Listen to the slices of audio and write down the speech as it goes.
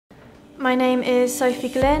My name is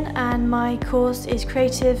Sophie and my course is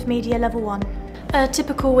Creative Media Level 1. A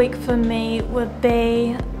typical week for me would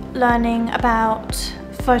be learning about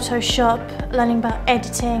Photoshop, learning about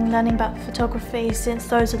editing, learning about photography, since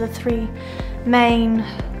those are the three main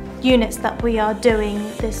units that we are doing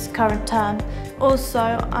this current term.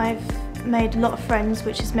 Also, I've made a lot of friends,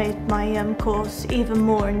 which has made my course even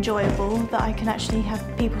more enjoyable, that I can actually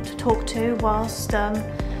have people to talk to whilst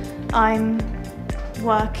I'm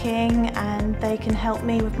working, and they can help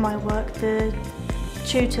me with my work. The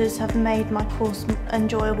tutors have made my course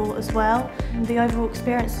enjoyable as well. The overall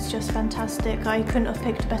experience is just fantastic. I couldn't have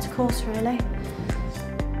picked a better course, really.